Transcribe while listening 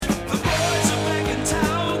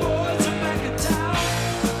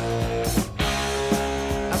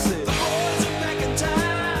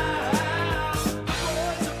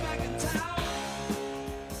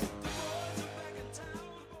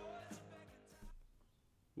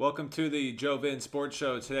Welcome to the Joe Vin Sports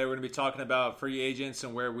Show. Today we're going to be talking about free agents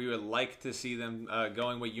and where we would like to see them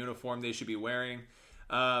going, what uniform they should be wearing.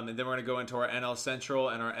 And then we're going to go into our NL Central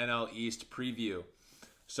and our NL East preview.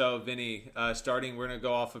 So, Vinny, starting, we're going to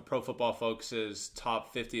go off of Pro Football Focus's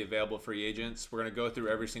top 50 available free agents. We're going to go through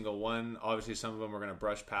every single one. Obviously, some of them we're going to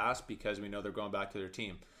brush past because we know they're going back to their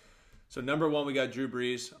team. So, number one, we got Drew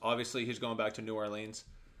Brees. Obviously, he's going back to New Orleans.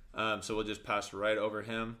 So we'll just pass right over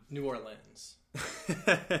him. New Orleans.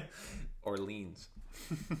 Orleans.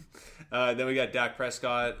 Then we got Dak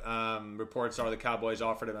Prescott. Reports are the Cowboys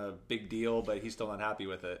offered him a big deal, but he's still not happy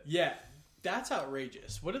with it. Yeah, that's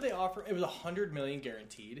outrageous. What did they offer? It was $100 million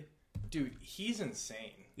guaranteed. Dude, he's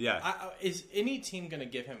insane. Yeah. Is any team going to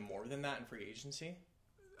give him more than that in free agency?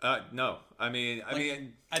 No. I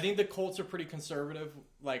think the Colts are pretty conservative,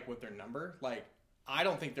 like with their number. Like, I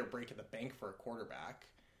don't think they're breaking the bank for a quarterback.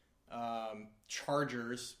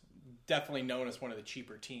 Chargers, definitely known as one of the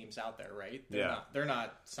cheaper teams out there, right? They're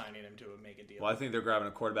not signing him to a mega deal. Well, I think they're grabbing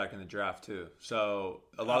a quarterback in the draft too. So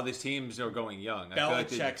a lot of these teams are going young.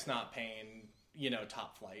 Belichick's not paying,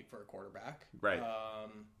 top flight for a quarterback. Right.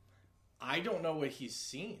 I don't know what he's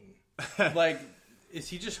seen. Like, is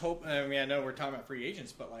he just hoping? I mean, I know we're talking about free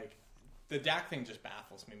agents, but like, the Dak thing just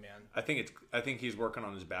baffles me, man. I think he's working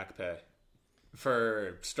on his back pay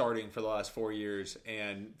for starting for the last 4 years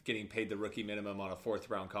and getting paid the rookie minimum on a 4th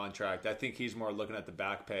round contract. I think he's more looking at the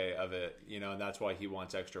back pay of it, and that's why he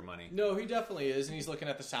wants extra money. No, he definitely is. And he's looking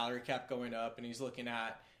at the salary cap going up, and he's looking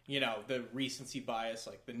at, the recency bias,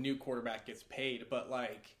 like the new quarterback gets paid. But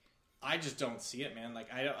like, I just don't see it, man. Like,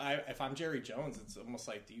 if I'm Jerry Jones, it's almost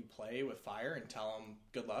like, do you play with fire and tell him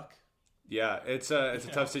good luck? Yeah, it's a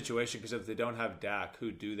tough situation because if they don't have Dak,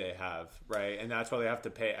 who do they have, right? And that's why they have to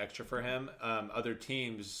pay extra for him. Other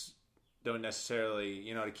teams don't necessarily,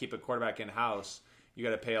 to keep a quarterback in-house, you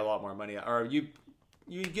got to pay a lot more money. Or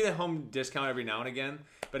you get a home discount every now and again.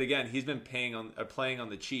 But again, he's been playing on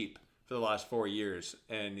the cheap for the last 4 years,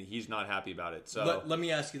 and he's not happy about it. So let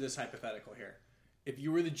me ask you this hypothetical here. If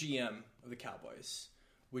you were the GM of the Cowboys,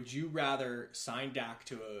 would you rather sign Dak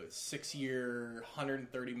to a 6-year,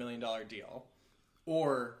 $130 million deal,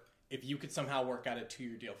 or if you could somehow work out a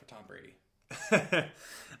 2-year deal for Tom Brady?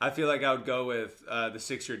 I feel like I would go with the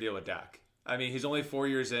 6-year deal with Dak. I mean, he's only 4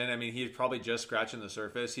 years in. I mean, he's probably just scratching the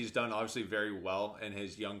surface. He's done obviously very well in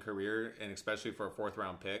his young career, and especially for a 4th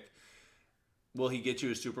round pick. Will he get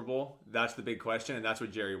you a Super Bowl? That's the big question, and that's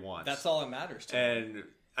what Jerry wants. That's all that matters to him. And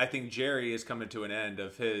I think Jerry is coming to an end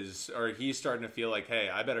of he's starting to feel like, hey,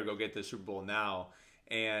 I better go get the Super Bowl now.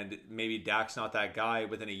 And maybe Dak's not that guy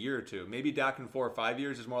within a year or two. Maybe Dak in 4 or 5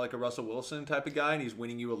 years is more like a Russell Wilson type of guy, and he's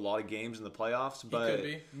winning you a lot of games in the playoffs. But he could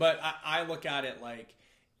be. But I look at it like,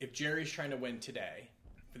 if Jerry's trying to win today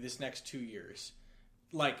for this next 2 years,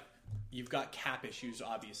 like, you've got cap issues,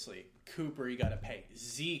 obviously. Cooper, you got to pay.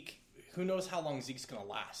 Zeke, who knows how long Zeke's going to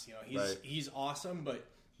last? He's awesome, but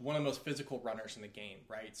one of the most physical runners in the game,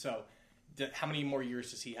 right? So how many more years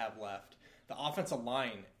does he have left? The offensive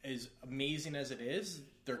line, as amazing as it is,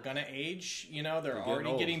 they're going to age. They're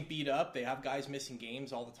already getting beat up. They have guys missing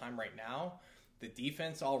games all the time right now. The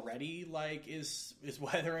defense already is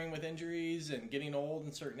weathering with injuries and getting old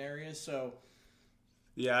in certain areas. So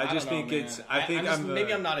yeah, I just think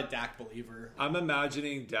maybe I'm not a Dak believer. I'm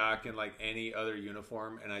imagining Dak in like any other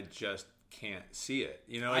uniform, and I just can't see it.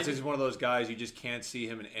 It's just one of those guys you just can't see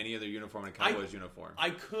him in any other uniform in a Cowboys uniform.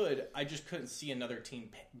 I just couldn't see another team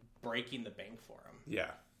breaking the bank for him.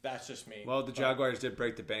 Yeah. That's just me. Well, the Jaguars did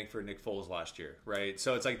break the bank for Nick Foles last year, right?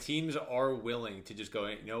 So it's like teams are willing to just go,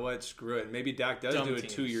 you know what, screw it. Maybe Dak does do a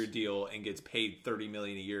 2-year deal and gets paid $30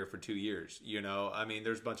 million a year for 2 years. I mean,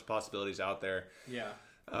 there's a bunch of possibilities out there. Yeah.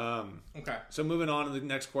 Okay. So moving on to the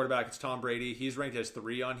next quarterback, it's Tom Brady. He's ranked as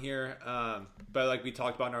 3 on here. But like we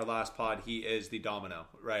talked about in our last pod, he is the domino,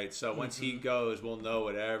 right? So once he goes, we'll know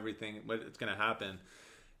what's going to happen.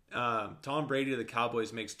 Tom Brady to the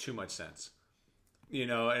Cowboys makes too much sense.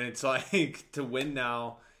 And it's like, to win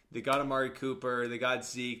now, they got Amari Cooper, they got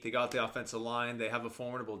Zeke, they got the offensive line, they have a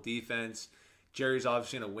formidable defense. Jerry's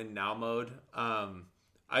obviously in a win now mode.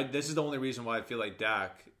 This is the only reason why I feel like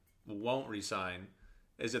Dak won't resign,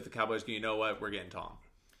 is if the Cowboys go, you know what, we're getting Tom.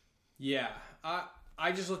 Yeah.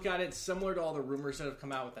 I just look at it similar to all the rumors that have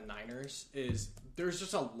come out with the Niners, is there's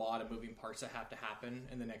just a lot of moving parts that have to happen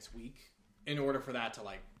in the next week in order for that to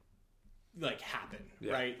like happen,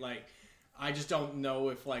 right? Like, I just don't know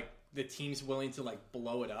if like the team's willing to like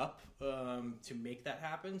blow it up to make that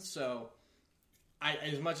happen. So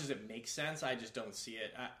as much as it makes sense, I just don't see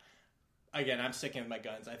it. I'm sticking with my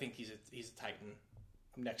guns. I think he's a Titan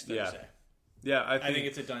next Thursday. Yeah, I think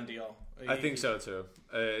it's a done deal. I think so too.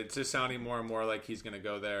 It's just sounding more and more like he's going to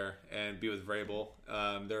go there and be with Vrabel.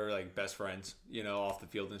 They're like best friends, off the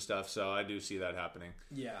field and stuff. So I do see that happening.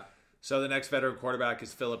 Yeah. So the next veteran quarterback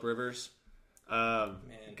is Phillip Rivers. Man,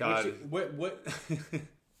 God, what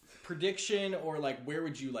prediction or like where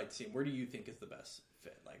would you like to see him? Where do you think is the best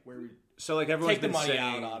fit? Like where would so like everyone's take the been money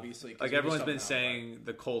saying, out, obviously. Like everyone's been saying,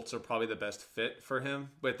 the Colts are probably the best fit for him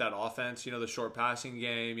with that offense. The short passing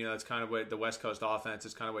game. It's kind of what the West Coast offense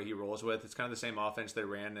is kind of what he rolls with. It's kind of the same offense they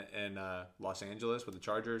ran in Los Angeles with the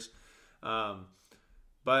Chargers.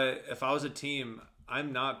 But if I was a team,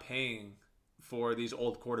 I'm not paying for these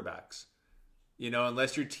old quarterbacks.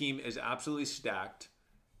 Unless your team is absolutely stacked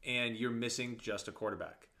and you're missing just a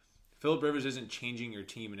quarterback. Phillip Rivers isn't changing your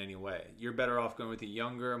team in any way. You're better off going with a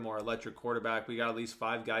younger, more electric quarterback. We got at least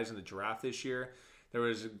 5 guys in the draft this year.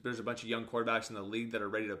 There's a bunch of young quarterbacks in the league that are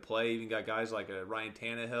ready to play. Even got guys like Ryan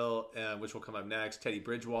Tannehill, which will come up next, Teddy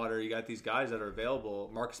Bridgewater. You got these guys that are available.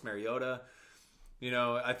 Marcus Mariota.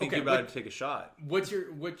 I think you're about to take a shot. What's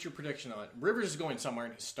your prediction on it? Rivers is going somewhere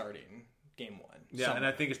and he's starting game 1. Yeah, somewhere. And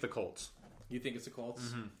I think it's the Colts. You think it's the Colts?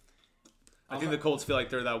 Mm-hmm. I think the Colts feel like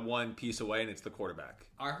they're that one piece away, and it's the quarterback.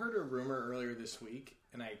 I heard a rumor earlier this week,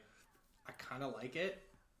 and I kind of like it.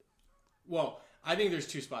 Well, I think there's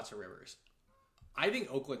 2 spots for Rivers. I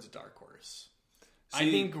think Oakland's a dark horse.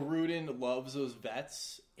 I think Gruden loves those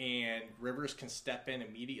vets, and Rivers can step in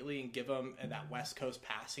immediately and give them that West Coast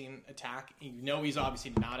passing attack. He's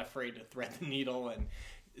obviously not afraid to thread the needle and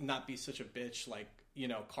not be such a bitch like,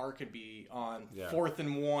 Carr could be on 4th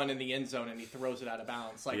and 1 in the end zone and he throws it out of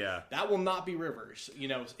bounds. That will not be Rivers,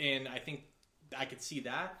 and I think I could see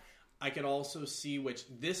that. I could also see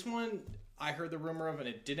this one I heard the rumor of, and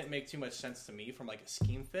it didn't make too much sense to me from like a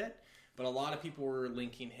scheme fit, but a lot of people were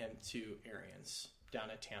linking him to Arians down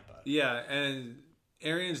at Tampa. Yeah, and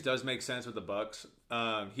Arians does make sense with the Bucs.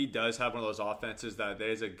 He does have one of those offenses that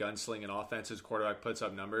there's a gunslinging offense. His quarterback puts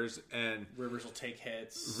up numbers, and Rivers will take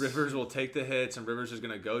hits. Rivers will take the hits, and Rivers is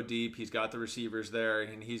going to go deep. He's got the receivers there,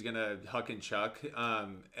 and he's going to huck and chuck.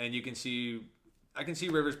 And I can see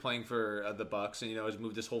Rivers playing for the Bucs, and has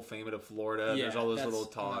moved his whole family to Florida. Yeah, there's all those little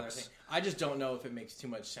talks. I just don't know if it makes too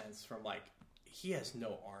much sense from he has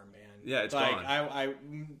no arm, man. Yeah, it's gone. I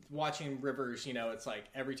watching Rivers, it's like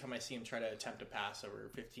every time I see him try to attempt a pass over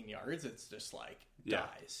 15 yards, it's just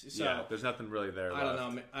dies. So there's nothing really there. I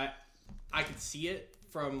don't know. I could see it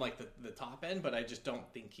from the top end, but I just don't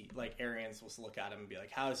think Arians will look at him and be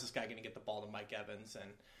like, how is this guy going to get the ball to Mike Evans and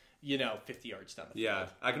 50 yards down the field? Yeah,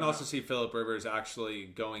 I can also see Phillip Rivers actually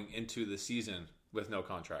going into the season with no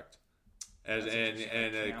contract. And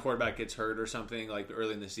a quarterback gets hurt or something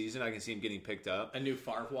early in the season, I can see him getting picked up. A new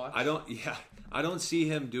Favre watch? I don't see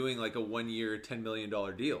him doing a 1-year, $10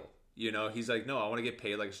 million deal. He's like, no, I want to get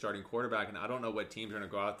paid like a starting quarterback, and I don't know what teams are going to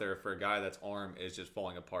go out there for a guy that's arm is just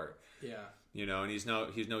falling apart. Yeah. And he's no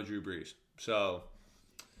Drew Brees. So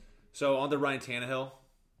on to Ryan Tannehill.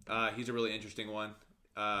 He's a really interesting one.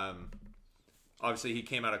 Obviously, he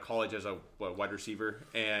came out of college as a wide receiver,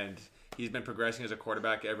 and he's been progressing as a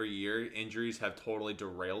quarterback every year. Injuries have totally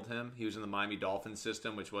derailed him. He was in the Miami Dolphins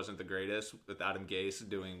system, which wasn't the greatest, with Adam Gase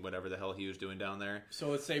doing whatever the hell he was doing down there. So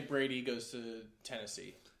let's say Brady goes to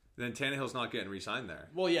Tennessee. Then Tannehill's not getting re-signed there.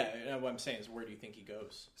 Well, yeah, what I'm saying is, where do you think he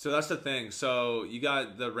goes? So that's the thing. So you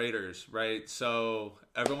got the Raiders, right? So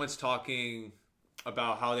everyone's talking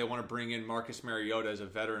about how they want to bring in Marcus Mariota as a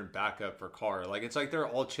veteran backup for Carr. It's like they're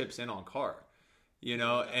all chips in on Carr.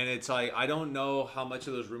 And it's I don't know how much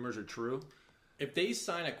of those rumors are true. If they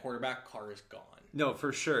sign a quarterback, Carr is gone. No,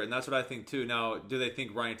 for sure. And that's what I think too. Now, do they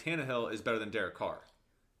think Ryan Tannehill is better than Derek Carr?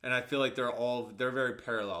 And I feel like they're very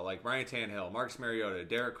parallel. Like Ryan Tannehill, Marcus Mariota,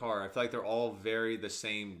 Derek Carr, I feel like they're all very the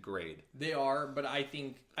same grade. They are, but I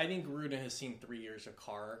think Gruden has seen 3 years of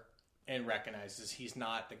Carr and recognizes he's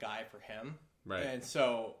not the guy for him. Right. And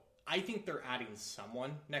so I think they're adding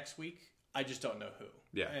someone next week. I just don't know who.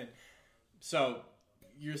 Yeah. And so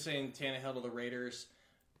you're saying Tannehill to the Raiders.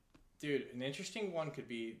 Dude, an interesting one could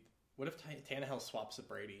be, what if Tannehill swaps to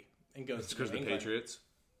Brady and goes to New England? The Patriots?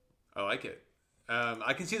 I like it.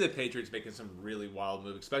 I can see the Patriots making some really wild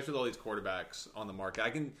moves, especially with all these quarterbacks on the market.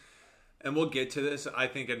 And we'll get to this. I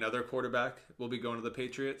think another quarterback will be going to the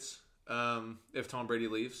Patriots if Tom Brady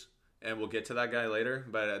leaves. And we'll get to that guy later.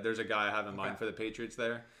 But there's a guy I have in mind for the Patriots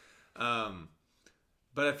there.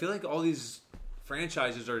 But I feel like all these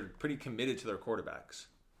franchises are pretty committed to their quarterbacks,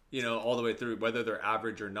 all the way through, whether they're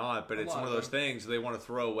average or not. But it's one of those things, they want to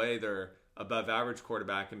throw away their above average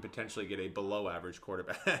quarterback and potentially get a below average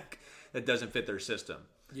quarterback that doesn't fit their system.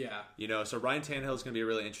 Yeah. So Ryan Tannehill is going to be a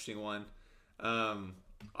really interesting one. I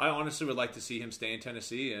honestly would like to see him stay in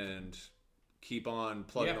Tennessee and keep on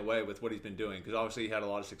plugging away with what he's been doing, because obviously he had a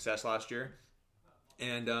lot of success last year.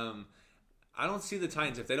 And I don't see the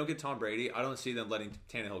Titans, if they don't get Tom Brady, I don't see them letting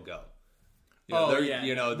Tannehill go.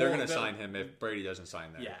 They're going to sign him if Brady doesn't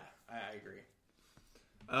sign there. Yeah, I agree.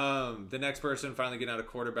 The next person finally getting out of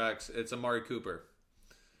quarterbacks, it's Amari Cooper.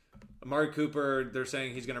 Amari Cooper, they're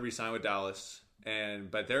saying he's going to re-sign with Dallas,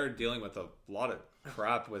 but they're dealing with a lot of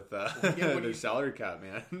crap with their salary cap,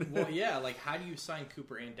 man. Well, yeah, like how do you sign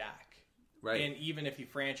Cooper and Dak? Right. And even if you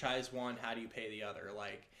franchise one, how do you pay the other?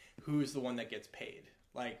 Like, who's the one that gets paid?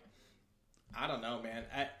 Like, I don't know, man.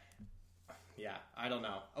 I don't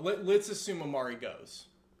know. Let's assume Amari goes.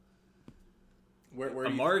 Where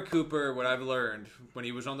Amari Cooper, what I've learned when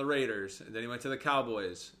he was on the Raiders, and then he went to the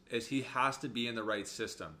Cowboys, is he has to be in the right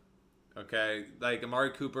system. Okay? Like, Amari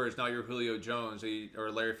Cooper is not your Julio Jones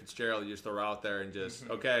or Larry Fitzgerald you just throw out there and just,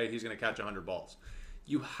 okay, he's going to catch 100 balls.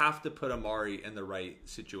 You have to put Amari in the right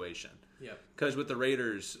situation. Yeah. Because with the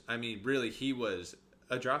Raiders, I mean, really, he was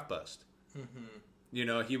a draft bust.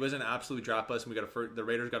 Mm-hmm. He was an absolute draft bust, and the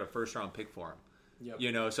Raiders got a first-round pick for him.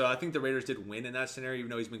 Yep. So I think the Raiders did win in that scenario,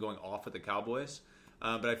 even though he's been going off with the Cowboys.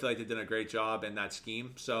 But I feel like they did a great job in that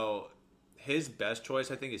scheme. So his best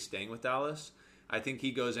choice, I think, is staying with Dallas. I think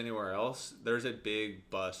he goes anywhere else, there's a big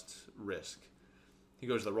bust risk. He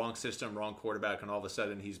goes to the wrong system, wrong quarterback, and all of a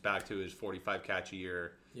sudden he's back to his 45 catch a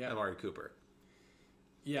year Amari Cooper.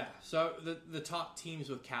 Yeah, so the top teams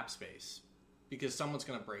with cap space, because someone's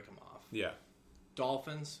going to break them off. Yeah.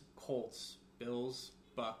 Dolphins, Colts, Bills,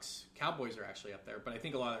 Bucks, Cowboys are actually up there, but I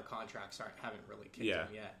think a lot of their contracts haven't really kicked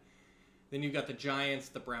in yet. Then you've got the Giants,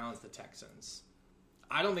 the Browns, the Texans.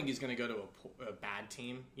 I don't think he's going to go to a bad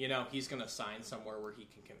team. He's going to sign somewhere where he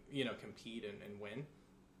can, compete and win.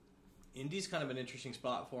 Indy's kind of an interesting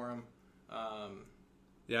spot for him.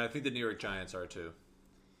 I think the New York Giants are too.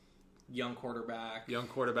 Young quarterback,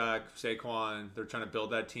 Saquon. They're trying to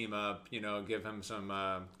build that team up. Give him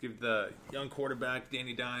give the young quarterback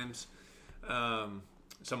Danny Dimes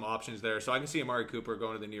some options there. So I can see Amari Cooper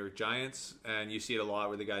going to the New York Giants, and you see it a lot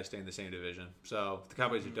where the guys stay in the same division. So if the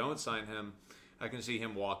Cowboys who don't sign him, I can see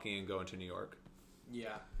him walking and going to New York.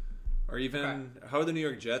 Yeah. Or even, how are the New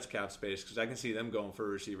York Jets cap space? Because I can see them going for a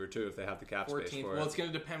receiver too if they have the cap space for it. Well, it's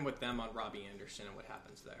going to depend with them on Robbie Anderson and what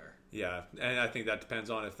happens there. Yeah, and I think that depends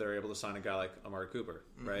on if they're able to sign a guy like Amari Cooper,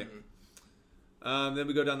 right? Then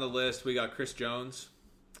we go down the list. We got Chris Jones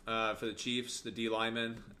for the Chiefs, the D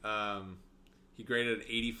lineman. He graded an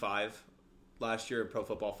 85 last year at Pro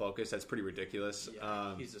Football Focus. That's pretty ridiculous.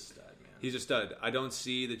 Yeah, he's a stud, man. He's a stud. I don't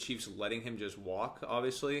see the Chiefs letting him just walk,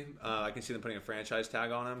 obviously. I can see them putting a franchise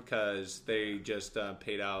tag on him because they just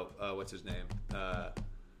paid out, what's his name? The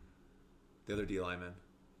other D lineman.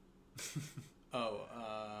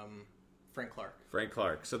 Frank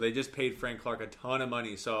Clark. So they just paid Frank Clark a ton of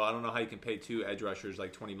money. So I don't know how you can pay two edge rushers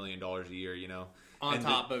like $20 million a year, On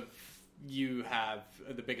top of you have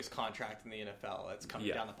the biggest contract in the NFL that's coming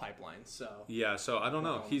down the pipeline. So so I don't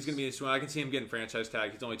know. He's going to be. I can see him getting franchise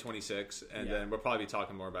tag. He's only 26, and then we'll probably be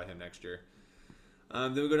talking more about him next year.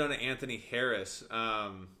 Then we go down to Anthony Harris.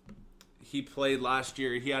 He played last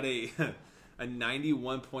year. He had a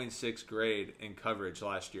 91.6 grade in coverage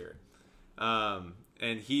last year,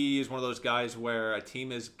 and he is one of those guys where a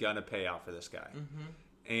team is gonna pay out for this guy,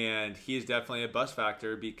 and he is definitely a bust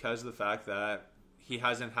factor because of the fact that he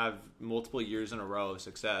hasn't had multiple years in a row of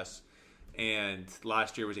success, and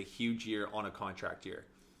last year was a huge year on a contract year.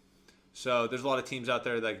 So there's a lot of teams out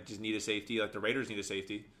there that just need a safety, like the Raiders need a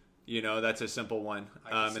safety. That's a simple one.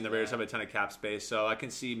 And the Raiders have a ton of cap space. So I can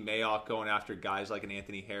see Mayock going after guys like an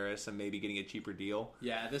Anthony Harris and maybe getting a cheaper deal.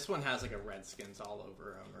 Yeah, this one has like a Redskins all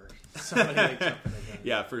over him or somebody like jumping again.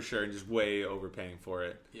 Yeah, for sure. And just way overpaying for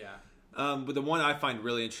it. Yeah. But the one I find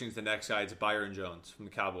really interesting is the next guy. It's Byron Jones from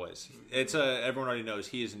the Cowboys. It's everyone already knows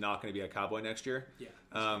he is not going to be a Cowboy next year.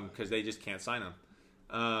 Yeah. Because they just can't sign him.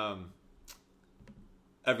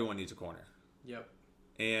 Everyone needs a corner. Yep.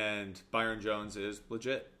 And Byron Jones is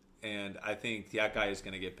legit. And I think that guy is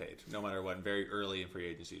going to get paid no matter what, very early in free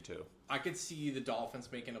agency too. I could see the Dolphins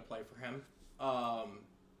making a play for him.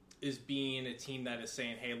 Is being a team that is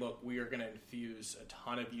saying, hey, look, we are going to infuse a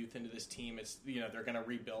ton of youth into this team. It's they're going to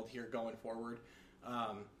rebuild here going forward.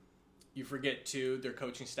 You forget, too, their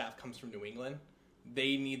coaching staff comes from New England.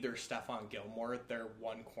 They need their Stephon Gilmore, their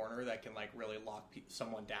one corner that can, really lock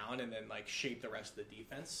someone down and then, shape the rest of the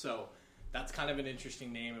defense. So that's kind of an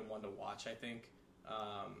interesting name and one to watch, I think.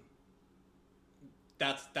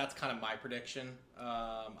 That's kind of my prediction.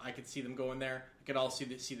 I could see them going there. I could also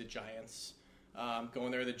see the Giants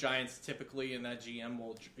going there. The Giants typically, and that GM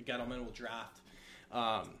Gettleman will draft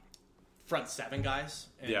front seven guys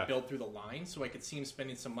and Yeah. build through the line. So I could see him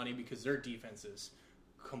spending some money because their defense is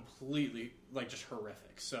completely like just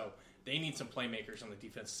horrific. So they need some playmakers on the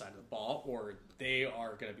defensive side of the ball, or they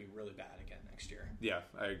are going to be really bad again next year. Yeah,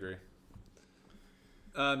 I agree.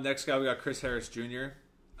 Next guy, we got Chris Harris Jr.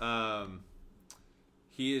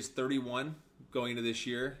 He is 31 going into this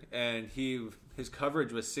year, and his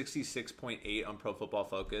coverage was 66.8 on Pro Football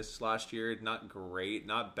Focus last year. Not great,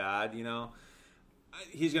 not bad, you know.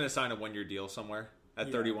 He's going to sign a one-year deal somewhere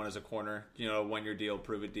at 31 as a corner. You know, one-year deal,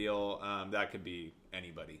 prove-it deal. That could be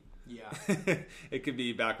anybody. Yeah. It could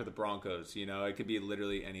be back with the Broncos, you know. It could be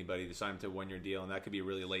literally anybody to sign him to a one-year deal, and that could be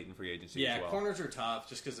really late in free agency as well. Corners are tough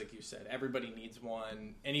just because, like you said, everybody needs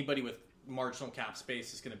one. Anybody with marginal cap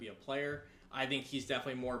space is going to be a player. I think he's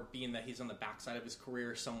definitely more, being that he's on the backside of his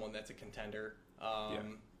career, someone that's a contender.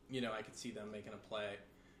 You know, I could see them making a play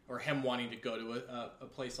or him wanting to go to a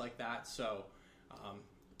place like that. So,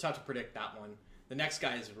 tough to predict that one. The next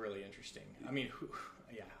guy is really interesting. I mean,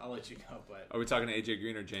 I'll let you go, but... Are we talking to AJ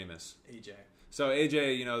Green or Jameis? AJ. So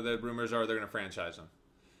AJ, you know, the rumors are they're going to franchise him.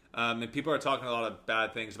 And people are talking a lot of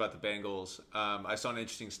bad things about the Bengals. I saw an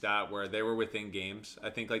interesting stat where they were within games. I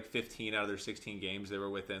think like 15 out of their 16 games, they were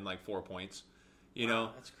within like 4 points. You know,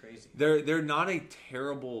 that's crazy. They're not a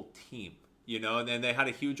terrible team. You know, and then they had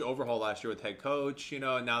a huge overhaul last year with head coach. You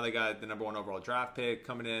know, and now they got the number 1 overall draft pick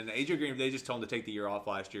coming in. AJ Green, they just told him to take the year off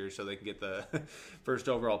last year so they can get the first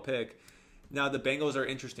overall pick. Now the Bengals are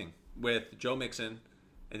interesting with Joe Mixon,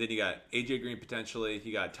 and then you got AJ Green potentially.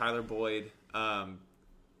 You got Tyler Boyd.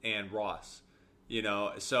 And Ross, you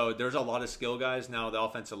know, so there's a lot of skill guys now. The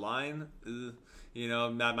offensive line, you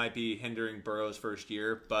know, that might be hindering Burrow's first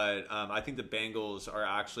year, but I think the Bengals are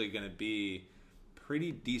actually going to be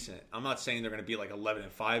pretty decent. I'm not saying they're going to be like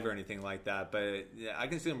 11-5 or anything like that, but I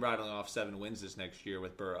can see them rattling off 7 wins this next year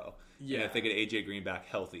with Burrow. Yeah, and if they get AJ Green back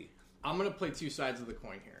healthy. I'm going to play two sides of the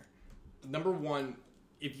coin here. Number one,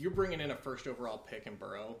 if you're bringing in a first overall pick in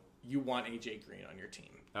Burrow, you want AJ Green on your team,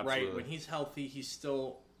 Absolutely. Right? When he's healthy, he's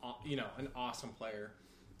still, you know, an awesome player.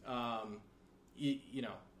 You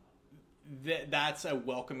know, that's a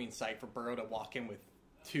welcoming sight for Burrow to walk in with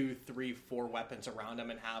 2, 3, 4 weapons around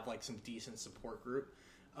him and have like some decent support group.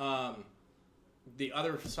 The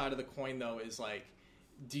other side of the coin, though, is like,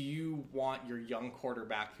 do you want your young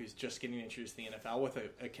quarterback who's just getting introduced to the NFL with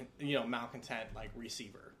a malcontent like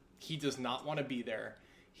receiver? He does not want to be there.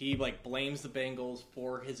 He like blames the Bengals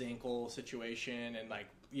for his ankle situation and like,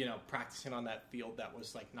 you know, practicing on that field that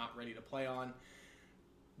was like not ready to play on.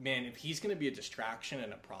 Man, if he's going to be a distraction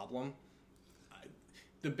and a problem,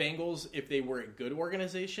 the Bengals, if they were a good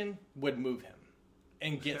organization, would move him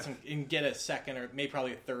and get a second or maybe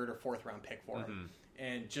probably a 3rd or 4th round pick for him,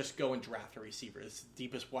 and just go and draft a receiver. It's the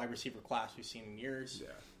deepest wide receiver class we've seen in years.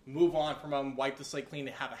 Yeah. Move on from him, wipe the slate clean,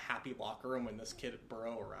 to have a happy locker room when this kid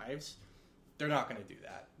Burrow arrives. They're not going to do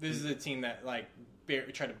that. This is a team that like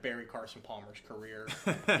try to bury Carson Palmer's career.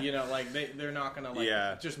 You know, like they're not going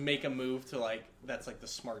to just make a move to like that's like the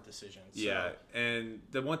smart decision. So. Yeah, and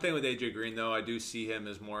the one thing with AJ Green though, I do see him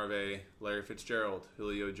as more of a Larry Fitzgerald,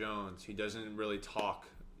 Julio Jones. He doesn't really talk,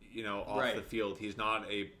 you know, off the field. He's not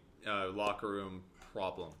a locker room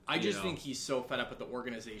problem. I just think he's so fed up with the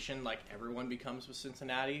organization, like everyone becomes with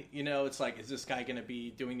Cincinnati. You know, it's like, is this guy going to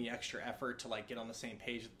be doing the extra effort to like get on the same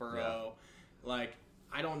page with Burrow? Yeah. Like,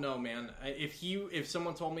 I don't know, man. If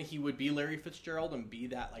someone told me he would be Larry Fitzgerald and be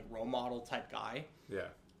that like role model type guy,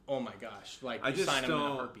 oh my gosh, like I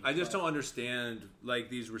just don't understand like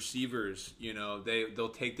these receivers. You know, they'll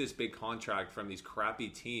take this big contract from these crappy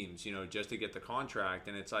teams, you know, just to get the contract,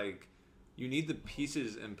 and it's like you need the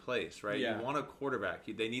pieces in place, right? Yeah. You want a quarterback.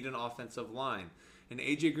 They need an offensive line. And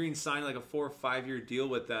AJ Green signed like a 4 or 5 year deal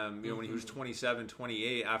with them, you know, when he was 27,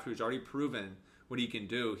 28, after he's already proven what he can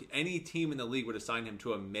do. Any team in the league would have signed him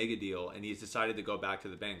to a mega deal, and he's decided to go back to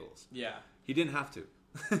the Bengals. Yeah. He didn't have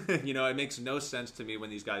to. You know, it makes no sense to me when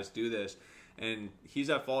these guys do this. And he's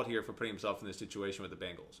at fault here for putting himself in this situation with the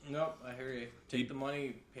Bengals. Nope, I hear you. Take the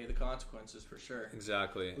money, pay the consequences for sure.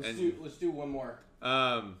 Exactly. Let's do one more.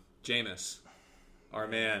 Jameis, our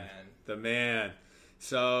man, the man.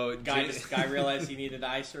 So this guy realized he needed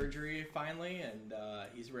eye surgery finally, and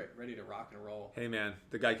he's ready to rock and roll. Hey man,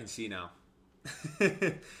 the guy can see now.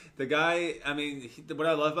 The guy, I mean, what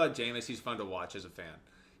I love about Jameis, he's fun to watch as a fan.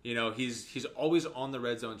 You know, he's always on the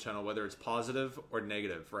Red Zone channel, whether it's positive or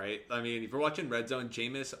negative, right? I mean, if you're watching Red Zone,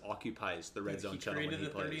 Jameis occupies the Red Zone channel when he plays.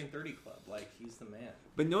 He created the 30 and 30 club. Like, he's the man.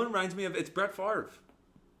 But no one reminds me of, it's Brett Favre.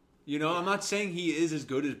 You know, I'm not saying he is as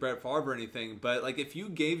good as Brett Favre or anything, but like if you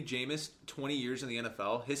gave Jameis 20 years in the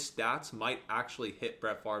NFL, his stats might actually hit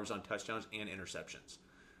Brett Favre's on touchdowns and interceptions.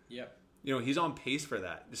 Yep. he's on pace for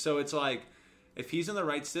that. So it's like, if he's in the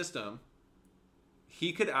right system,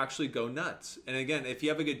 he could actually go nuts. And again, if you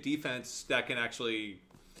have a good defense that can actually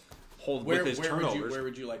hold with his turnovers. Where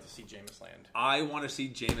would you like to see Jameis land? I want to see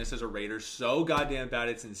Jameis as a Raider so goddamn bad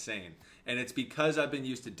it's insane. And it's because I've been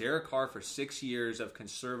used to Derek Carr for 6 years of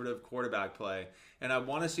conservative quarterback play. And I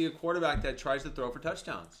want to see a quarterback that tries to throw for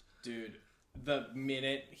touchdowns. Dude, the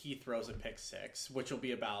minute he throws a pick six, which will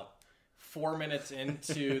be about 4 minutes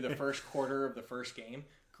into the first quarter of the first game,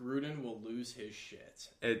 Gruden will lose his shit.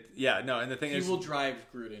 And the thing is, he will drive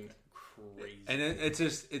Gruden crazy. And it's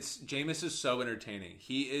Jameis is so entertaining.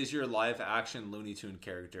 He is your live action Looney Tune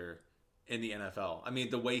character in the NFL. I mean,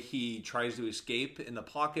 the way he tries to escape in the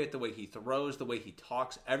pocket, the way he throws, the way he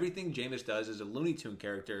talks, everything Jameis does is a Looney Tune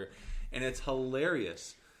character, and it's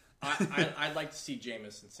hilarious. I'd like to see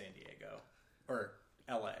Jameis in San Diego or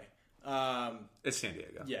LA. It's San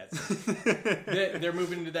Diego. Yeah, they're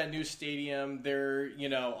moving into that new stadium. They're,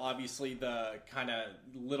 obviously the kind of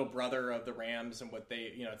little brother of the Rams, and what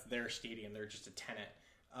they, it's their stadium. They're just a tenant.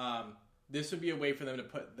 This would be a way for them to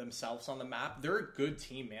put themselves on the map. They're a good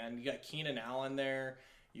team, man. You got Keenan Allen there.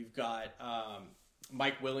 You've got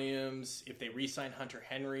Mike Williams. If they re-sign Hunter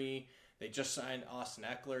Henry, they just signed Austin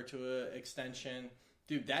Eckler to an extension.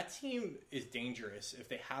 Dude, that team is dangerous if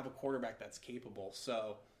they have a quarterback that's capable.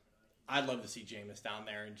 So I'd love to see Jameis down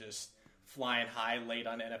there and just flying high late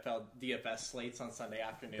on NFL DFS slates on Sunday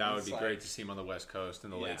afternoon. That would be great to see him on the West Coast in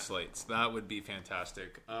the late slates. That would be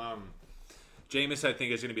fantastic. Jameis, I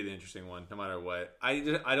think, is going to be the interesting one, no matter what.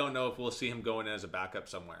 I don't know if we'll see him going in as a backup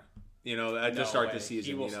somewhere. At the start of the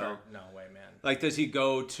season. He will start. No way, man. Like, does he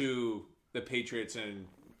go to the Patriots and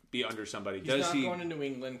be under somebody? He's not going to New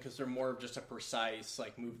England because they're more of just a precise,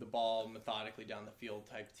 like, move the ball methodically down the field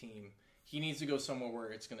type team. He needs to go somewhere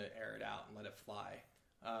where it's going to air it out and let it fly.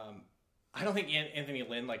 I don't think Anthony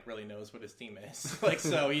Lynn really knows what his team is.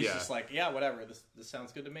 So he's just whatever. This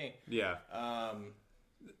sounds good to me. Yeah.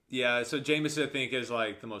 So Jameis, I think, is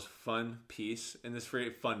the most fun piece in this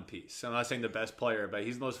fun piece. I'm not saying the best player, but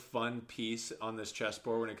he's the most fun piece on this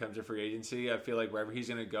chessboard when it comes to free agency. I feel like wherever he's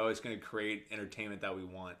going to go, it's going to create entertainment that we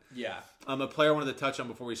want. Yeah. A player I wanted to touch on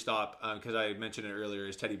before we stop, because I mentioned it earlier,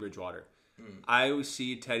 is Teddy Bridgewater. I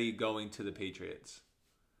see Teddy going to the Patriots.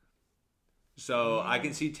 So I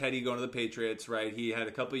can see Teddy going to the Patriots, right? He had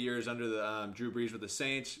a couple of years under the Drew Brees with the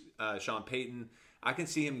Saints, Sean Payton. I can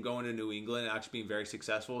see him going to New England and actually being very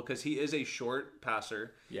successful because he is a short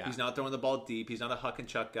passer. Yeah. He's not throwing the ball deep. He's not a huck and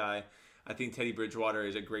chuck guy. I think Teddy Bridgewater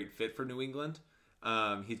is a great fit for New England.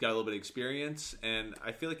 He's got a little bit of experience, and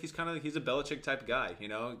I feel like he's a Belichick type of guy.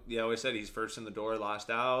 You always said he's first in the door, last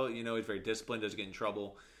out. He's very disciplined, doesn't get in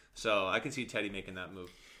trouble. So I can see Teddy making that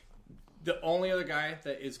move. The only other guy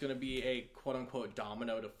that is going to be a quote-unquote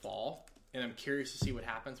domino to fall, and I'm curious to see what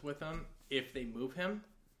happens with him if they move him,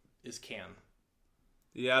 is Cam.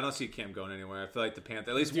 Yeah, I don't see Cam going anywhere. I feel like the Panthers,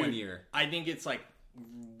 at least 1 year. I think it's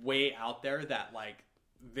way out there that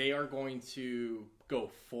they are going to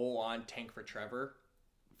go full on tank for Trevor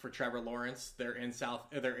Lawrence. They're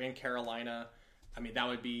in Carolina. I mean, that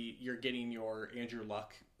would be, you're getting your Andrew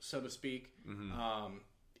Luck, so to speak. Mm-hmm.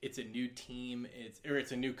 It's a new team.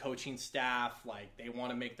 It's a new coaching staff. They want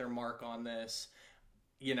to make their mark on this.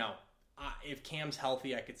 If Cam's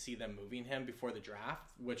healthy, I could see them moving him before the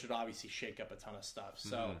draft, which would obviously shake up a ton of stuff.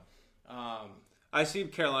 So, I see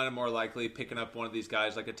Carolina more likely picking up one of these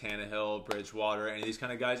guys like a Tannehill, Bridgewater, any of these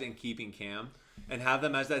kind of guys, and keeping Cam, and have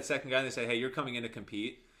them as that second guy. And they say, "Hey, you're coming in to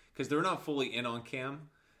compete," because they're not fully in on Cam,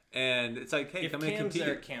 and it's like, "Hey, come in and compete." If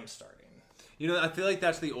Cam's there, Cam's starting. I feel like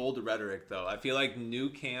that's the old rhetoric, though. I feel like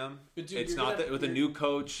new Cam, it's not that with a new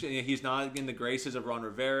coach. He's not in the graces of Ron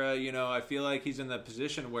Rivera. I feel like he's in that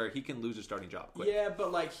position where he can lose a starting job quick. Yeah,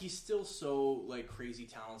 but he's still so crazy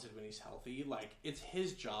talented when he's healthy. It's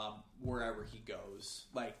his job wherever he goes.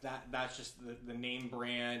 That's just the name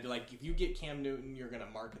brand. If you get Cam Newton, you're gonna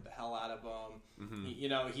market the hell out of him.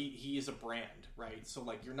 Mm-hmm. He is a brand, right? So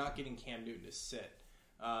you're not getting Cam Newton to sit.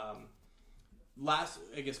 Last,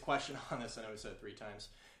 question on this, I know we said it 3 times.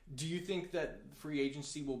 Do you think that free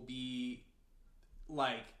agency will be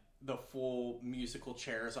the full musical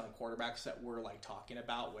chairs on quarterbacks that we're talking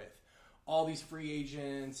about, with all these free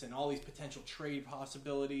agents and all these potential trade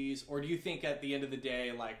possibilities? Or do you think at the end of the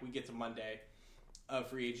day, we get to Monday of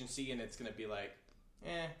free agency and it's going to be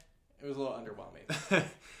it was a little underwhelming?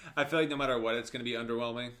 I feel like no matter what, it's going to be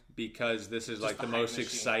underwhelming because this is the most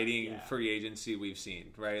exciting free agency we've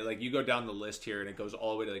seen, right? You go down the list here and it goes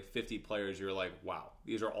all the way to 50 players. You're wow,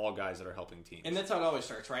 these are all guys that are helping teams. And that's how it always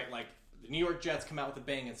starts, right? the New York Jets come out with a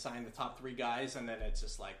bang and sign the top 3 guys, and then it's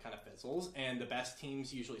just like kind of fizzles. And the best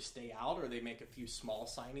teams usually stay out, or they make a few small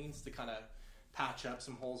signings to kind of patch up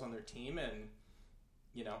some holes on their team. And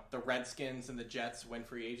the Redskins and the Jets win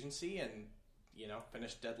free agency and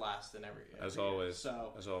finish dead last in every as always. Year.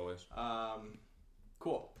 So as always,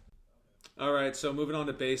 cool. All right, so moving on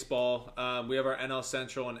to baseball, we have our NL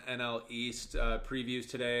Central and NL East previews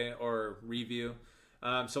today, or review.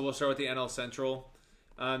 So we'll start with the NL Central.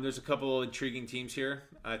 There's a couple intriguing teams here.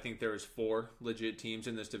 I think there's 4 legit teams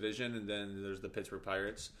in this division, and then there's the Pittsburgh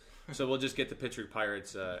Pirates. So we'll just get the Pittsburgh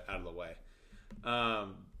Pirates out of the way.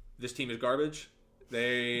 This team is garbage.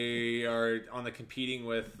 They are on the competing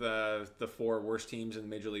with the 4 worst teams in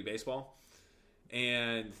Major League Baseball.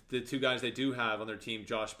 And the 2 guys they do have on their team,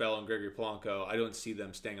 Josh Bell and Gregory Polanco, I don't see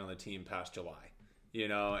them staying on the team past July.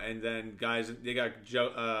 And then guys, they got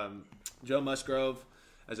Joe Musgrove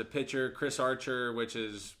as a pitcher, Chris Archer, which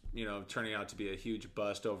is, turning out to be a huge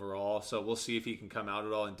bust overall. So we'll see if he can come out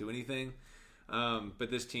at all and do anything.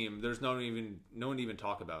 But this team, there's no one even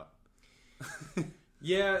talk about.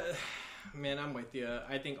 Yeah, man, I'm with you.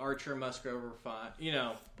 I think Archer and Musgrove are fine.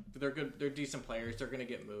 They're good. They're decent players. They're going to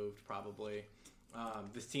get moved probably.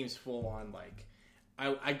 This team's full on, like,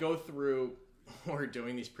 I go through, we're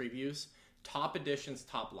doing these previews, top additions,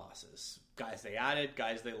 top losses, guys they added,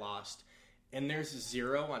 guys they lost, and there's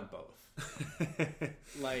 0 on both.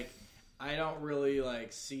 Like, I don't really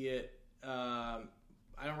see it. I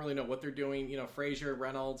don't really know what they're doing. Frazier,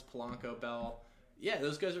 Reynolds, Polanco, Bell. Yeah,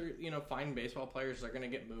 those guys are, fine baseball players. They're going to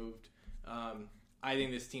get moved. I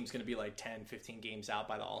think this team's going to be 10, 15 games out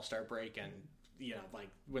by the All-Star break, and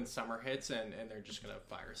when summer hits, and they're just going to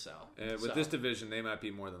fire sell. With this division, they might be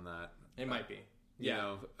more than that. It might be.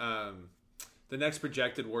 Yeah. The next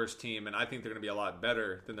projected worst team, and I think they're going to be a lot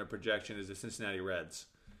better than their projection, is the Cincinnati Reds.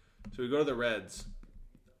 So we go to the Reds.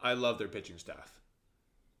 I love their pitching staff.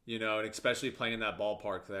 And especially playing in that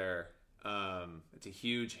ballpark there. It's a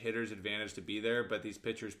huge hitter's advantage to be there, but these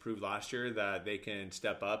pitchers proved last year that they can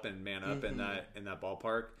step up and man up in that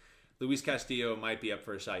ballpark. Luis Castillo might be up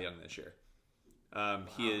for a Cy Young this year. Wow.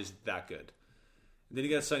 He is that good. And then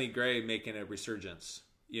you got Sonny Gray making a resurgence.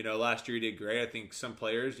 Last year he did great. I think some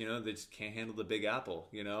players, they just can't handle the Big Apple,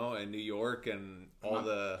 and New York and all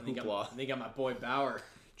the hoopla. They got my boy Bauer.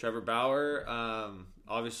 Trevor Bauer,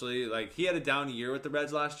 obviously, he had a down year with the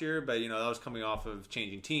Reds last year, but, that was coming off of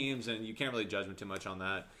changing teams, and you can't really judge him too much on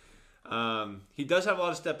that. He does have a lot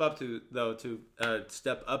to step up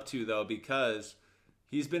to, though, because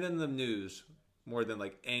he's been in the news more than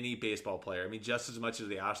any baseball player. I mean, just as much as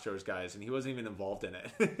the Astros guys, and he wasn't even involved in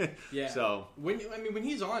it. Yeah. So when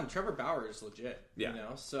he's on, Trevor Bauer is legit. Yeah.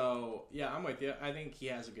 So yeah, I'm with you. I think he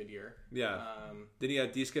has a good year. Yeah. Then you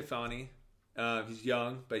got DeSclafani. He's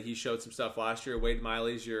young, but he showed some stuff last year. Wade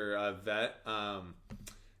Miley's your vet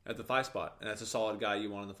at the 5 spot, and that's a solid guy you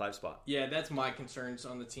want on the 5 spot. Yeah, that's my concerns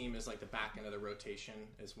on the team is the back end of the rotation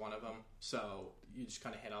is one of them. So you just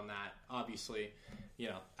kind of hit on that. Obviously,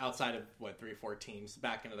 outside of 3 or 4 teams, the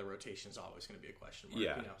back end of the rotation is always going to be a question mark.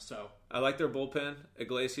 Yeah. So I like their bullpen.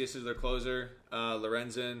 Iglesias is their closer.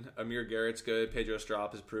 Lorenzen, Amir Garrett's good. Pedro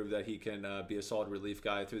Strop has proved that he can be a solid relief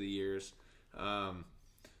guy through the years.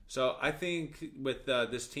 So I think with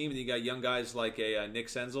this team, you got young guys like a Nick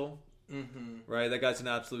Senzel. Mm-hmm. Right, that guy's an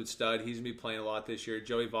absolute stud. He's going to be playing a lot this year.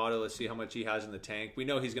 Joey Votto, let's see how much he has in the tank. We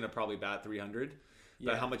know he's going to probably bat 300.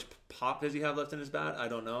 But how much pop does he have left in his bat? I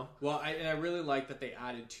don't know. Well, I really like that they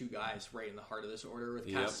added 2 guys right in the heart of this order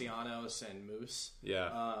with Castellanos and Moose.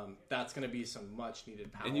 Yeah. That's going to be some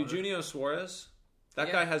much-needed power. And Eugenio Suarez,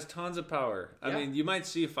 that guy has tons of power. I mean, you might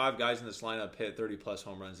see 5 guys in this lineup hit 30-plus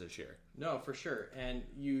home runs this year. No, for sure. And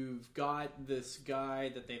you've got this guy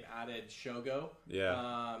that they've added, Shogo. Yeah.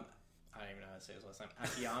 I don't even know how to say his last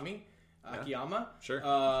name. Akiyama. Sure.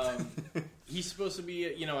 He's supposed to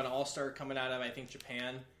be, an all-star coming out of, I think,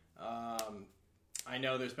 Japan. I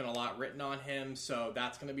know there's been a lot written on him, so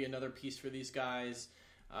that's going to be another piece for these guys.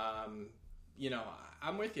 I'm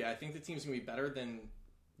with you. I think the team's going to be better than,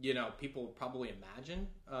 people probably imagine.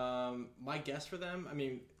 My guess for them,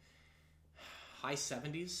 high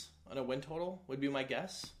 70s on a win total would be my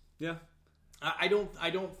guess. Yeah. I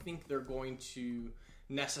don't think they're going to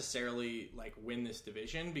necessarily win this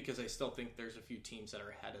division because I still think there's a few teams that are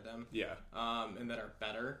ahead of them. Yeah. And that are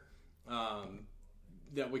better.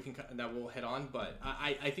 That we'll hit on, but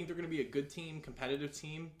I think they're going to be a good team, competitive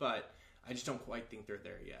team, but I just don't quite think they're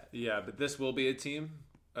there yet. Yeah, but this will be a team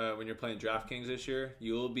when you're playing DraftKings this year.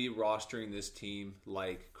 You will be rostering this team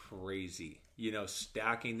like crazy.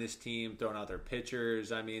 Stacking this team, throwing out their pitchers.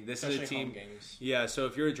 This Especially is a team. Home games. Yeah, so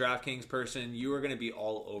if you're a DraftKings person, you are going to be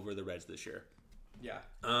all over the Reds this year. Yeah.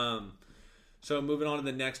 So moving on to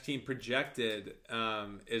the next team projected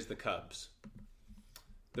is the Cubs.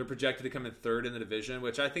 They're projected to come in third in the division,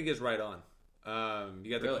 which I think is right on.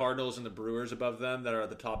 You got the Cardinals and the Brewers above them that are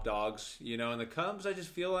the top dogs, and the Cubs, I just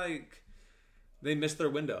feel like they missed their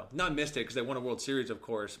window. Not missed it because they won a World Series, of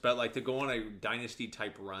course, but like to go on a dynasty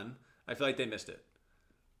type run, I feel like they missed it.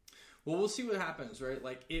 Well, we'll see what happens, right?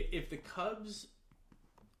 Like if the Cubs,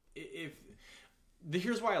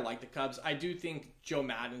 here's why I like the Cubs. I do think Joe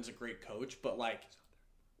Maddon's a great coach, but like,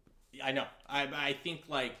 I know, I think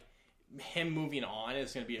like him moving on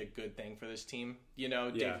is going to be a good thing for this team.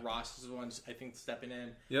 Dave Ross is the one I think stepping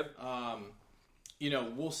in. Yep.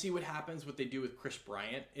 We'll see what happens, what they do with Chris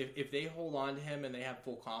Bryant. If they hold on to him and they have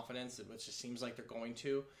full confidence, which it seems like they're going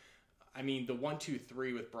to, I mean, the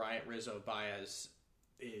 1-2-3 with Bryant, Rizzo, Baez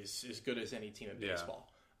is as good as any team in baseball.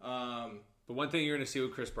 But one thing you're going to see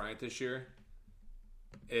with Chris Bryant this year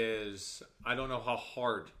is I don't know how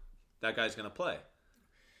hard that guy's going to play.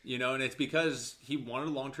 And it's because he wanted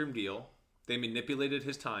a long-term deal. They manipulated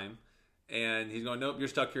his time, and he's going, nope, you're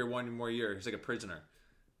stuck here one more year. He's like a prisoner.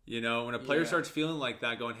 When a player starts feeling like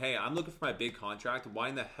that, going, hey, I'm looking for my big contract. Why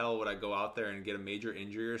in the hell would I go out there and get a major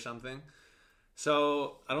injury or something?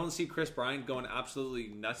 So I don't see Chris Bryant going absolutely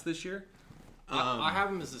nuts this year. I have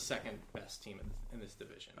him as the second best team in this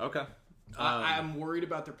division. Okay. I'm worried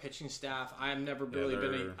about their pitching staff. I've never really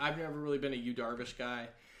been a Yu Darvish guy.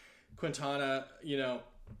 Quintana,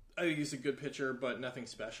 I think he's a good pitcher, but nothing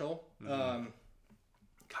special. Mm-hmm.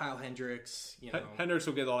 Kyle Hendricks, Hendricks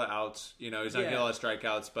will get a lot of outs. He's not getting a lot of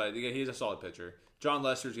strikeouts, but he's a solid pitcher. John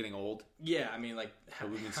Lester's getting old. Yeah, I mean, like, how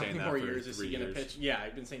many more years is he going to pitch? Yeah,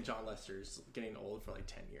 I've been saying John Lester's getting old for like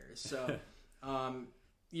 10 years. So,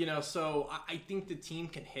 so I think the team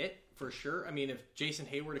can hit for sure. I mean, if Jason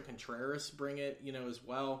Hayward and Contreras bring it, as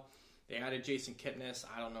well. They added Jason Kipnis.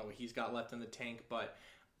 I don't know what he's got left in the tank, but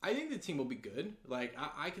I think the team will be good. Like,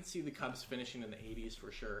 I could see the Cubs finishing in the 80s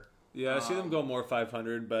for sure. Yeah, I see them go more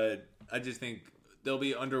 500, but I just think they'll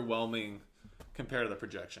be underwhelming compared to the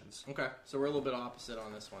projections. Okay, so we're a little bit opposite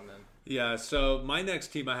on this one then. Yeah, so my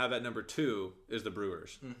next team I have at number 2 is the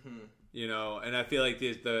Brewers. Mm-hmm. And I feel like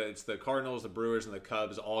it's the Cardinals, the Brewers, and the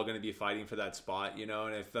Cubs all going to be fighting for that spot.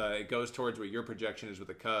 And if it goes towards what your projection is with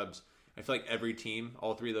the Cubs, I feel like every team,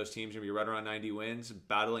 all three of those teams, are going to be right around 90 wins,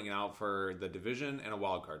 battling it out for the division and a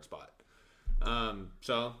wild card spot.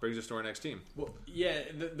 So brings us to our next team. Well, yeah,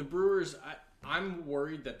 the Brewers. I'm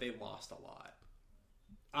worried that they lost a lot.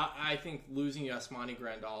 I think losing Yasmani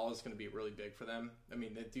Grandal is going to be really big for them. I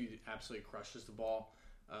mean, that dude absolutely crushes the ball.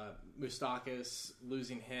 Moustakas,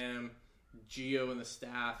 losing him, Gio and the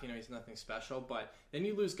staff. He's nothing special. But then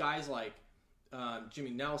you lose guys like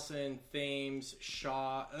Jimmy Nelson, Thames,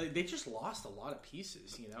 Shaw. They just lost a lot of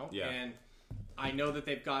pieces. Yeah. And I know that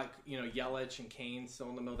they've got Yelich and Kane still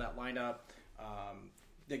in the middle of that lineup.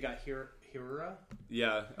 They got Hira.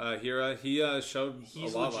 Yeah, Hira. He showed a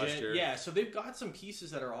lot last year. Yeah, so they've got some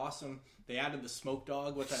pieces that are awesome. They added the Smoke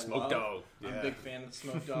Dog, which I love. Smoke Dog. Yeah. I'm a big fan of the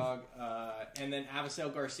Smoke Dog. And then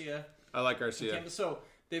Avisel Garcia. I like Garcia. So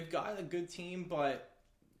they've got a good team, but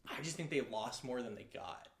I just think they lost more than they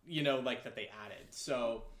got. Like that they added.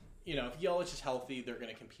 So, if Yelich is healthy, they're going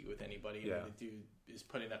to compete with anybody. Yeah. And the dude is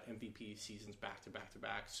putting up MVP seasons back to back to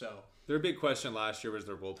back. So their big question last year was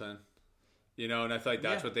their bullpen. And I feel like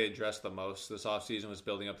that's what they addressed the most this offseason was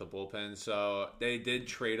building up the bullpen. So they did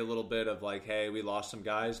trade a little bit of like, hey, we lost some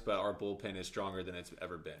guys, but our bullpen is stronger than it's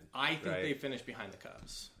ever been. I think they finished behind the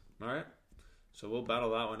Cubs. All right. So we'll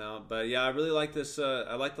battle that one out. But yeah, I really like this.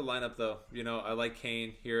 I like the lineup though. I like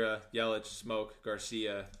Kane, Hira, Yelich, Smoke,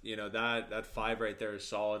 Garcia. That 5 right there is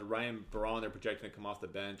solid. Ryan Braun, they're projecting to come off the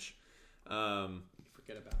bench.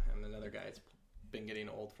 Forget about him. Another guy that's been getting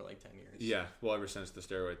old for like 10 years. Yeah. Well, ever since the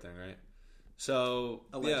steroid thing, right? So,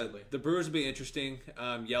 allegedly. Yeah, the Brewers will be interesting.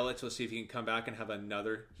 Yelich, let's see if he can come back and have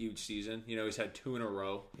another huge season. He's had 2 in a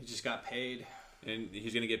row. He just got paid. And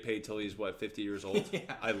he's going to get paid till he's, 50 years old? Yeah.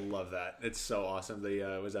 I love that. It's so awesome.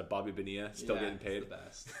 Was that Bobby Bonilla still getting paid?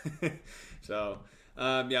 It's the best. So,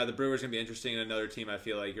 the Brewers going to be interesting. Another team I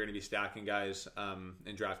feel like you're going to be stacking guys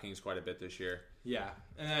in DraftKings quite a bit this year. Yeah,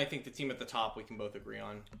 and then I think the team at the top we can both agree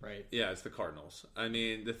on, right? Yeah, it's the Cardinals. I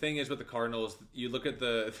mean, the thing is with the Cardinals, you look at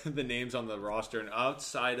the names on the roster, and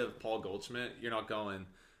outside of Paul Goldschmidt, you're not going,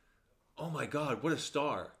 oh my God, what a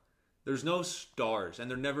star. There's no stars, and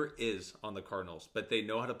there never is on the Cardinals, but they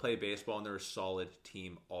know how to play baseball, and they're a solid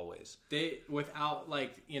team always. They, without,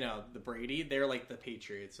 the Brady, they're like the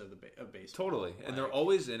Patriots of baseball. Totally, and they're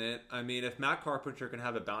always in it. I mean, if Matt Carpenter can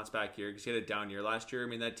have a bounce back year, because he had a down year last year, I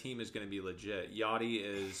mean, that team is going to be legit. Yachty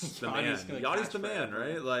is the man. Yachty's the man,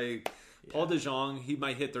 right? Paul DeJong, he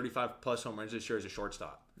might hit 35-plus home runs this year as a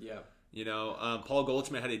shortstop. Yeah. You know, Paul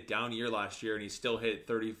Goldschmidt had a down year last year, and he still hit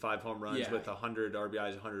 35 home runs with 100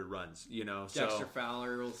 RBIs, 100 runs. You know, Dexter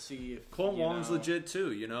Fowler, we'll see if Cole Wong's legit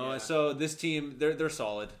too. You know, so this team, they're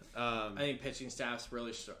solid. I think pitching staff's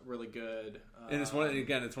really good. And it's one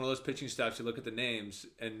of those pitching staffs. You look at the names,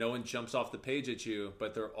 and no one jumps off the page at you,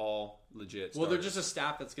 but they're all legit. Well, they're just a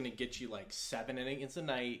staff that's going to get you like 7 innings a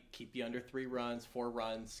night, keep you under 3 runs, 4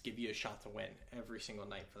 runs, give you a shot to win every single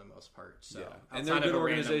night for the most part. So, and they're a good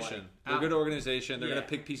organization. They're a good organization. They're going to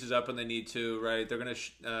pick pieces up when they need to, right? They're going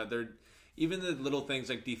to they're even the little things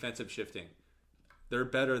like defensive shifting. They're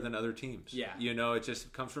better than other teams. Yeah, you know, it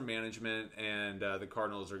just comes from management, and the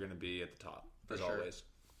Cardinals are going to be at the top as always.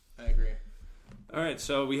 I agree. All right,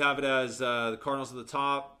 so we have it as the Cardinals at the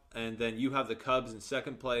top, and then you have the Cubs in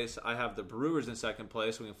second place. I have the Brewers in second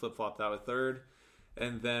place. We can flip-flop that with third.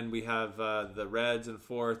 And then we have the Reds in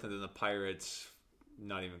fourth, and then the Pirates,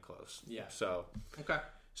 not even close. Yeah. So okay.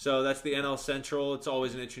 So that's the NL Central. It's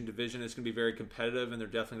always an interesting division. It's going to be very competitive, and they're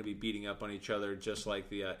definitely going to be beating up on each other, just like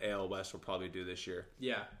the AL West will probably do this year.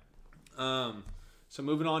 Yeah. So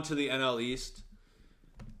moving on to the NL East.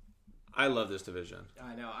 I love this division.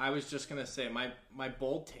 I know. I was just going to say, my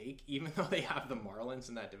bold take, even though they have the Marlins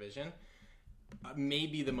in that division, may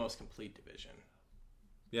be the most complete division.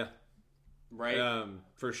 Yeah. Right?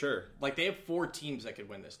 For sure. Like, they have 4 teams that could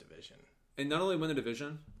win this division. And not only win the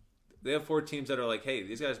division, they have 4 teams that are like, hey,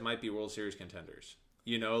 these guys might be World Series contenders.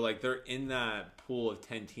 You know, like, they're in that pool of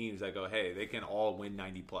 10 teams that go, hey, they can all win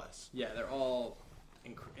 90 plus. Yeah, they're all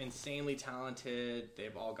insanely talented.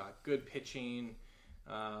 They've all got good pitching.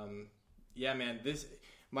 Yeah, man,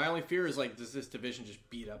 my only fear is, like, does this division just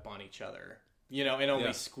beat up on each other? You know, and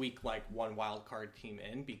only squeak, like, one wild card team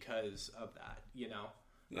in because of that, you know?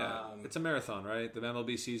 Yeah, it's a marathon, right? The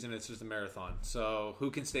MLB season, it's just a marathon. So who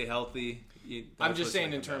can stay healthy? I'm just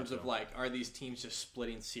saying in terms of, like, are these teams just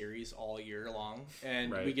splitting series all year long?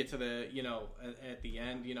 And we get to the, you know, at the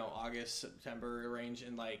end, you know, August, September range,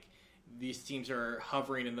 and, like, these teams are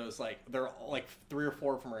hovering in those, like, they're, like, 3 or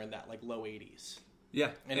 4 of them are in that, like, low 80s.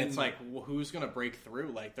 Yeah. And it's like, well, who's going to break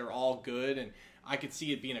through? Like, they're all good, and I could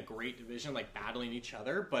see it being a great division, like, battling each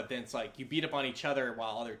other, but then it's like, you beat up on each other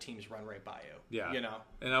while other teams run right by you. Yeah. You know?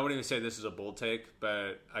 And I wouldn't even say this is a bold take,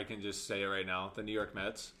 but I can just say it right now. The New York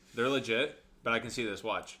Mets, they're legit, but I can see this.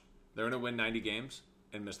 Watch. They're going to win 90 games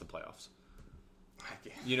and miss the playoffs.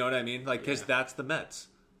 You know what I mean? Like, because that's the Mets.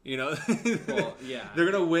 You know? Well, yeah. They're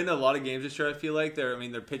going to win a lot of games this year, I feel like.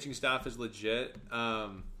 Their pitching staff is legit.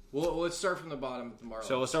 Well, let's start from the bottom with the Marlins.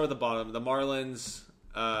 So we'll start with the bottom. The Marlins,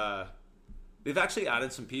 they've actually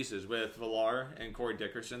added some pieces with Villar and Corey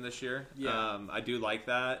Dickerson this year. Yeah. I do like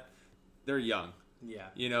that. They're young. Yeah.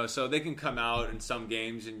 You know, so they can come out in some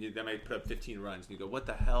games and they might put up 15 runs. And you go, what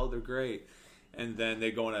the hell? They're great. And then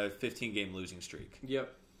they go on a 15-game losing streak.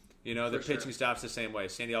 Yep. You know, their pitching staff's the same way.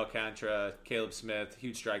 Sandy Alcantara, Caleb Smith,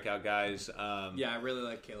 huge strikeout guys. Yeah, I really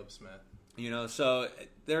like Caleb Smith. You know, so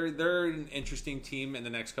they're an interesting team in the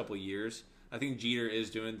next couple of years. I think Jeter is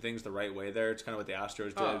doing things the right way there. It's kind of what the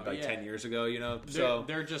Astros did 10 years ago, you know. So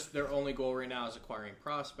they're just, their only goal right now is acquiring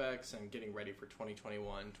prospects and getting ready for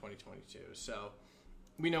 2021, 2022. So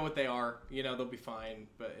we know what they are. You know, they'll be fine,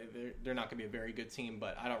 but they're not going to be a very good team,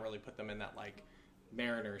 but I don't really put them in that, like,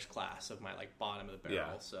 Mariners class of my, like, bottom of the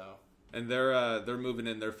barrel. Yeah. So. And they're moving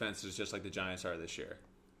in their fences just like the Giants are this year.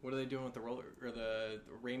 What are they doing with the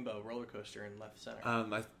rainbow roller coaster in left center?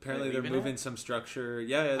 Apparently they're moving some structure.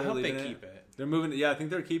 Yeah, I hope they keep it. They're moving. Yeah, I think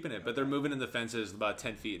they're keeping it, but they're moving in the fences about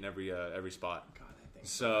 10 feet in every spot. God, I think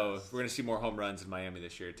so. We're gonna see more home runs in Miami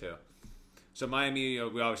this year too. So Miami,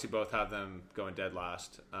 we obviously both have them going dead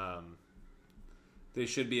last. They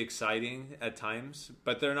should be exciting at times,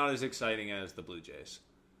 but they're not as exciting as the Blue Jays.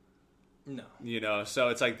 No. You know, so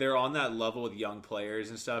it's like they're on that level with young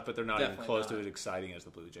players and stuff, but they're not even close to as exciting as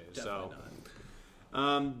the Blue Jays. Definitely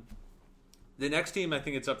not. The next team, I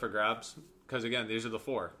think it's up for grabs because, again, these are the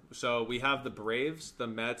 4. So we have the Braves, the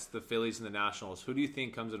Mets, the Phillies, and the Nationals. Who do you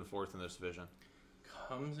think comes in 4th in this division?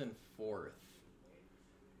 Comes in 4th?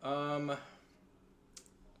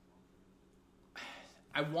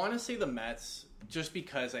 I want to say the Mets just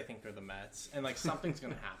because I think they're the Mets, and, like, something's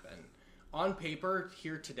going to happen. On paper,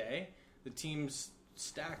 here today, the team's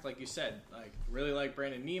stacked, like you said. Like, really like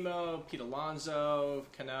Brandon Nimmo, Pete Alonso,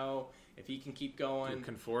 Cano. If he can keep going,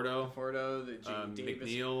 Conforto, the Davis,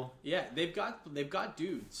 McNeil. Yeah, they've got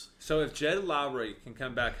dudes. So if Jed Lowry can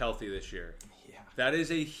come back healthy this year, that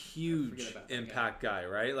is a huge impact guy,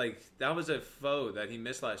 right? Like, that was a foe that he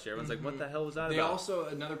missed last year. Everyone's like, what the hell was that about? Also,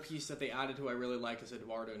 another piece that they added who I really like is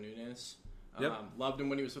Eduardo Nunez. Yep. Loved him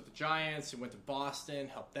when he was with the Giants. He went to Boston,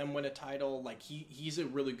 helped them win a title. Like he's a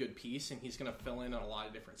really good piece, and he's going to fill in on a lot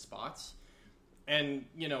of different spots. And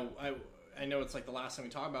I know it's like the last time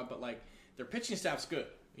we talked about, but like their pitching staff's good.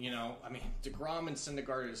 I mean, DeGrom and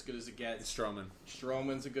Syndergaard are as good as it gets.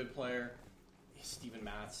 Stroman's a good player. Steven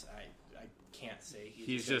Matz, I can't say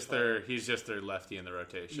he's just their lefty in the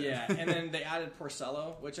rotation. Yeah, and then they added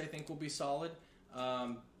Porcello, which I think will be solid.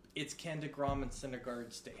 It's can DeGrom and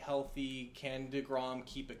Syndergaard stay healthy? Can DeGrom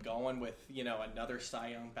keep it going with another Cy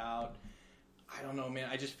Young bout? I don't know, man.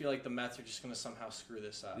 I just feel like the Mets are just going to somehow screw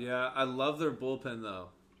this up. Yeah, I love their bullpen though.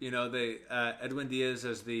 They Edwin Diaz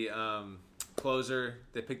as the closer.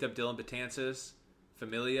 They picked up Dylan Betances,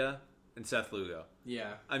 Familia, and Seth Lugo.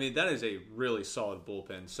 Yeah. I mean, that is a really solid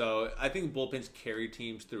bullpen. So I think bullpens carry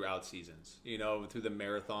teams throughout seasons, through the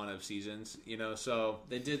marathon of seasons, so.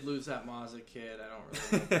 They did lose that Mazza kid. I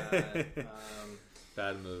don't really like that.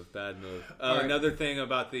 Bad move. Right. Another thing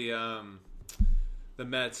about the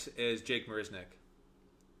Mets is Jake Marisnick.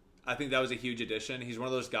 I think that was a huge addition. He's one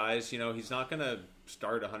of those guys, he's not going to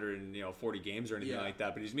start 140 games or anything like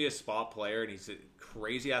that, but he's going to be a spot player, and he's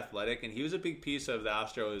crazy athletic, and he was a big piece of the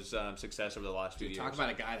Astros' success over the last few years. Talk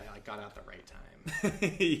about a guy that got out the right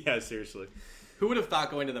time. Yeah, seriously. Who would have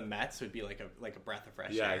thought going to the Mets would be like a breath of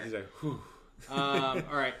fresh air? Yeah, he's like, whew. All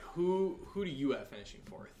right, who do you have finishing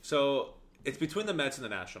fourth? So it's between the Mets and the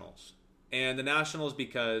Nationals. And the Nationals,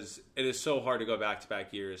 because it is so hard to go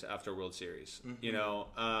back-to-back years after a World Series.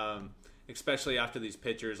 Mm-hmm. Especially after these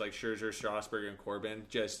pitchers like Scherzer, Strasburg, and Corbin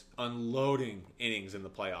just unloading innings in the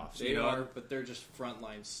playoffs. They are, but they're just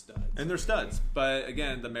frontline studs. And they're studs. But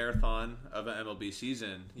again, the marathon of an MLB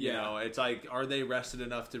season, it's like, are they rested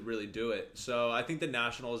enough to really do it? So I think the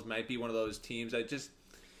Nationals might be one of those teams that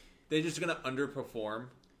they're just going to underperform,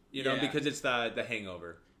 because it's the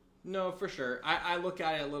hangover. No, for sure. I look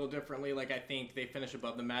at it a little differently. Like, I think they finish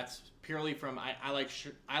above the Mets purely from I like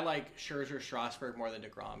Scherzer, Strasburg more than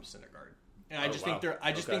DeGrom, Syndergaard, and I just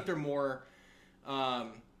think they're more,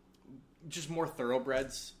 just more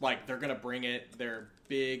thoroughbreds. Like, they're gonna bring it. They're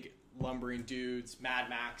big, lumbering dudes. Mad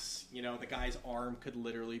Max. The guy's arm could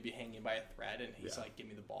literally be hanging by a thread, and he's like, "Give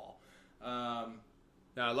me the ball." Now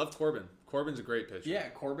I love Corbin. Corbin's a great pitcher. Yeah,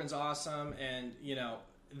 Corbin's awesome, and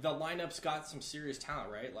the lineup's got some serious talent,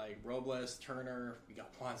 right? Like Robles, Turner, we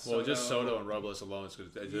got Juan Soto. Well, just Soto and Robles alone,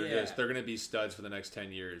 they're going to be studs for the next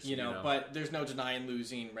 10 years. But there's no denying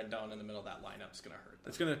losing Rendon in the middle of that lineup is going to hurt them.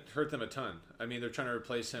 It's going to hurt them a ton. I mean, they're trying to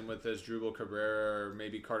replace him with Asdrubal Cabrera or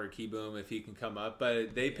maybe Carter Kieboom if he can come up.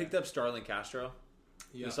 But they picked up Starlin Castro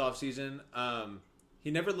this offseason. He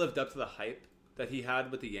never lived up to the hype that he had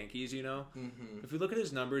with the Yankees, Mm-hmm. If you look at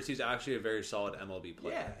his numbers, he's actually a very solid MLB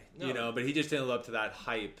player. Yeah, no. But he just didn't live up to that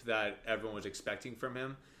hype that everyone was expecting from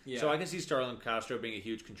him. Yeah. So I can see Starlin Castro being a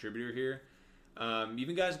huge contributor here.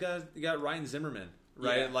 Even got Ryan Zimmerman,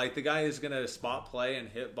 right? Yeah. Like, the guy is going to spot play and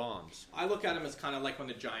hit bombs. I look at him as kind of like when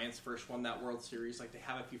the Giants first won that World Series. Like, they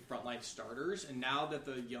have a few frontline starters, and now that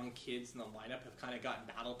the young kids in the lineup have kind of gotten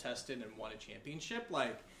battle-tested and won a championship,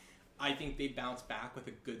 like, I think they bounce back with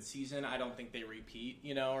a good season. I don't think they repeat,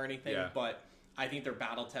 or anything. Yeah. But I think they're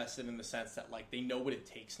battle tested in the sense that like they know what it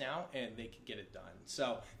takes now and they can get it done.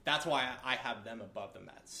 So that's why I have them above the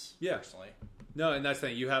Mets. Yeah. Personally. No, and that's the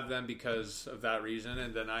thing. You have them because of that reason,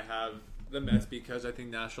 and then I have the Mets because I think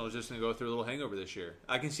Nationals is just going to go through a little hangover this year.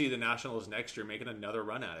 I can see the Nationals next year making another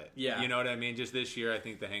run at it. Yeah. You know what I mean? Just this year, I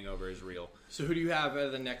think the hangover is real. So who do you have out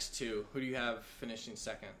of the next two? Who do you have finishing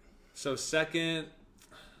second? So second.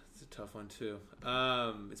 Tough one too.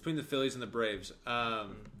 It's between the Phillies and the Braves.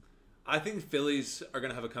 I think the Phillies are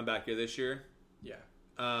going to have a comeback year this year. Yeah.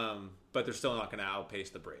 But they're still not going to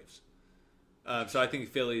outpace the Braves. So I think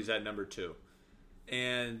Phillies at number 2.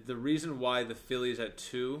 And the reason why the Phillies at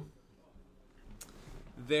 2,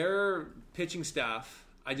 their pitching staff,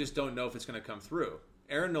 I just don't know if it's going to come through.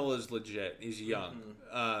 Aaron Nola is legit. He's young.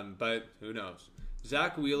 Mm-hmm. But who knows?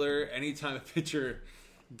 Zach Wheeler, anytime a pitcher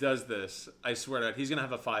does this, I swear to God, he's going to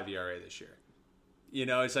have a 5 ERA this year.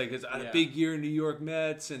 It's like it's a big year in New York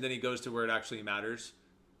Mets, and then he goes to where it actually matters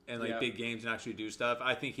and big games and actually do stuff.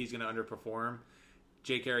 I think he's going to underperform.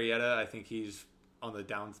 Jake Arrieta, I think he's on the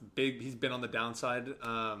down. He's been on the downside.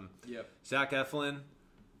 Zach Eflin,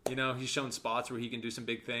 he's shown spots where he can do some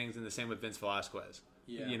big things, and the same with Vince Velasquez.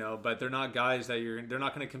 Yeah. But they're not guys that they're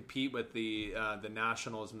not going to compete with the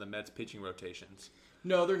Nationals and the Mets pitching rotations.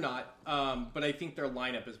 No, they're not. But I think their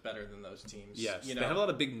lineup is better than those teams. Yes, they have a lot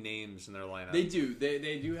of big names in their lineup. They do.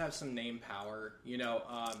 They do have some name power.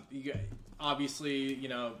 Obviously,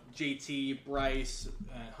 JT, Bryce,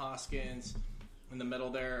 and Hoskins. in the middle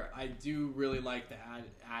there. I do really like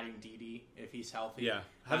adding Didi if he's healthy. Yeah,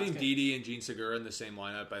 having Didi and Gene Segura in the same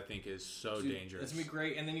lineup, I think, is so dangerous. It's gonna be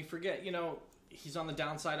great. And then you forget, he's on the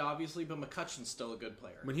downside, obviously, but McCutcheon's still a good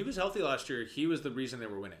player. When he was healthy last year, he was the reason they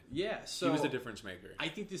were winning. Yeah, so he was the difference maker. I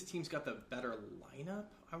think this team's got the better lineup,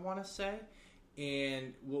 I want to say,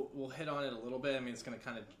 and we'll hit on it a little bit. I mean, it's going to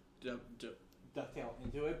kind of dovetail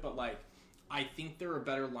into it, but I think they're a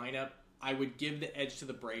better lineup. I would give the edge to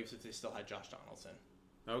the Braves if they still had Josh Donaldson.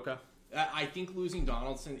 Okay. I think losing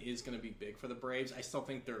Donaldson is going to be big for the Braves. I still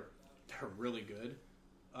think they're really good.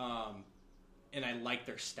 And I like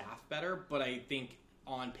their staff better, but I think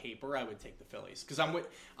on paper I would take the Phillies because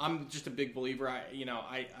I'm just a big believer.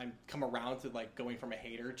 I come around to going from a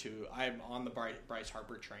hater to I'm on the Bryce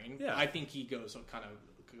Harper train. Yeah. I think he goes kind of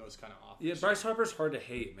off. Yeah, Bryce Harper's hard to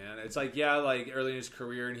hate, man. It's early in his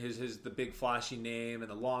career and his the big flashy name and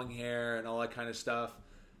the long hair and all that kind of stuff.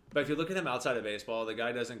 But if you look at him outside of baseball, the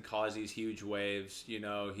guy doesn't cause these huge waves.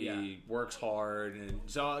 He works hard, and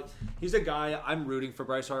so he's a guy I'm rooting for.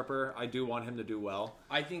 Bryce Harper, I do want him to do well.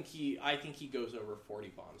 I think he goes over 40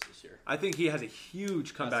 bombs this year. I think he has a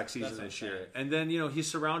huge comeback season this year, and then he's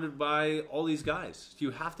surrounded by all these guys.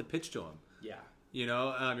 You have to pitch to him. Yeah. You're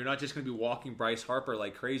not just going to be walking Bryce Harper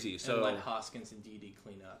like crazy. So and let Hoskins and Didi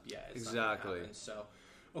clean up. Yeah, exactly. So,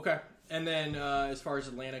 okay, and then as far as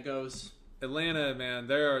Atlanta goes. Atlanta, man,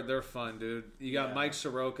 they're fun, dude. You got Mike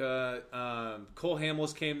Soroka. Cole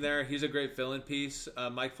Hamels came there. He's a great fill-in piece.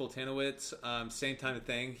 Mike Fultanowicz, same kind of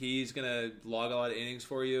thing. He's going to log a lot of innings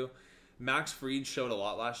for you. Max Fried showed a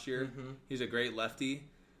lot last year. Mm-hmm. He's a great lefty.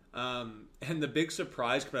 And the big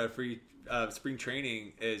surprise coming out of spring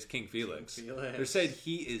training is King Felix. They said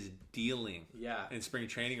he is dealing in spring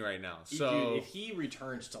training right now. So dude, if he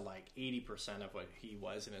returns to 80% of what he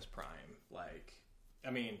was in his prime,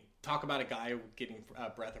 talk about a guy getting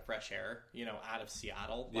a breath of fresh air, out of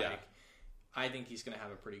Seattle. I think he's going to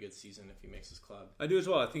have a pretty good season if he makes his club. I do as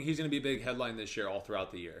well. I think he's going to be a big headline this year all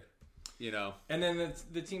throughout the year. And then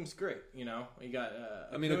the team's great. You got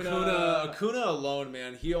Acuna alone,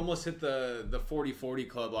 man. He almost hit the 40-40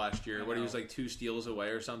 club last year. He was 2 steals away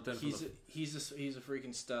or something. He's a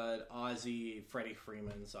freaking stud. Ozzie, Freddie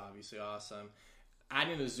Freeman's obviously awesome.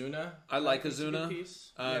 Adding Ozuna, I like Ozuna.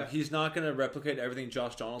 He's not going to replicate everything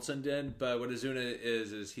Josh Donaldson did, but what Ozuna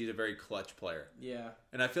is he's a very clutch player. Yeah,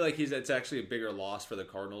 and I feel like it's actually a bigger loss for the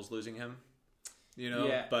Cardinals losing him.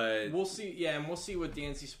 But we'll see. Yeah, and we'll see what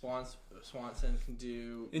Dansby Swanson can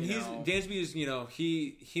do. And Dansby is,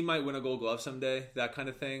 he might win a Gold Glove someday. That kind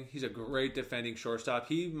of thing. He's a great defending shortstop.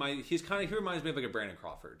 He reminds me of a Brandon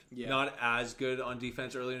Crawford. Yeah. Not as good on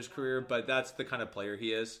defense early in his career, but that's the kind of player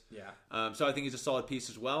he is. Yeah. So I think he's a solid piece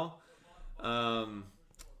as well. I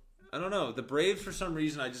don't know. The Braves, for some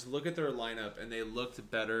reason, I just look at their lineup and they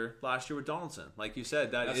looked better last year with Donaldson. Like you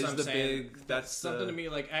said, that's something to me.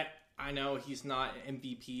 I know he's not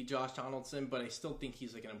MVP Josh Donaldson, but I still think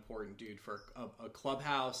he's an important dude for a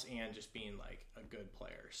clubhouse and just being a good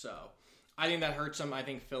player. So I think that hurts him. I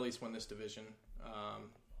think Phillies win this division.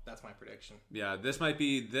 That's my prediction. Yeah, this might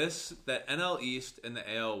be the NL East and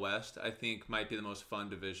the AL West. I think might be the most fun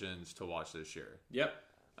divisions to watch this year. Yep.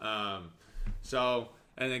 And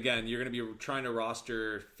again, you're going to be trying to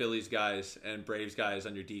roster Phillies guys and Braves guys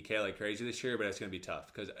on your DK like crazy this year, but it's going to be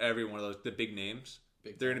tough because every one of the big names.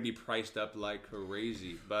 They're going to be priced up like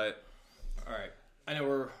crazy, but... All right. I know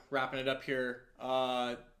we're wrapping it up here.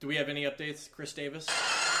 Do we have any updates? Chris Davis?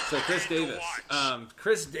 So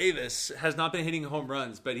Chris Davis has not been hitting home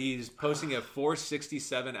runs, but he's posting a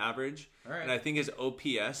 .467 average, and I think his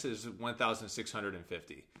OPS is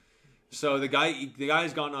 1,650. So the guy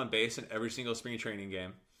has gone on base in every single spring training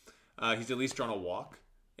game. He's at least drawn a walk,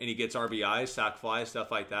 and he gets RBIs, sac flies, stuff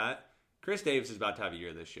like that. Chris Davis is about to have a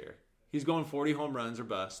year this year. He's going 40 home runs or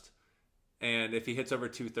bust. And if he hits over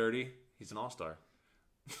 230, he's an all-star.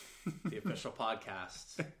 The official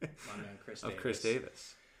podcast. My man, Chris Davis. Of Chris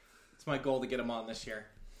Davis. It's my goal to get him on this year.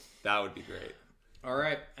 That would be great. All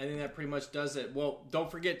right. I think that pretty much does it. Well,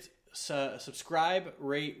 don't forget to subscribe,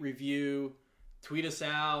 rate, review, tweet us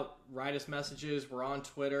out, write us messages. We're on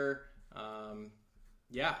Twitter.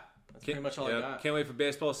 That's pretty much all I got. Can't wait for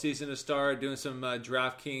baseball season to start. Doing some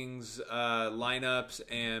DraftKings lineups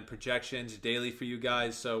and projections daily for you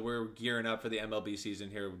guys. So we're gearing up for the MLB season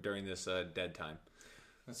here during this dead time.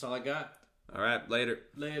 That's all I got. All right. Later.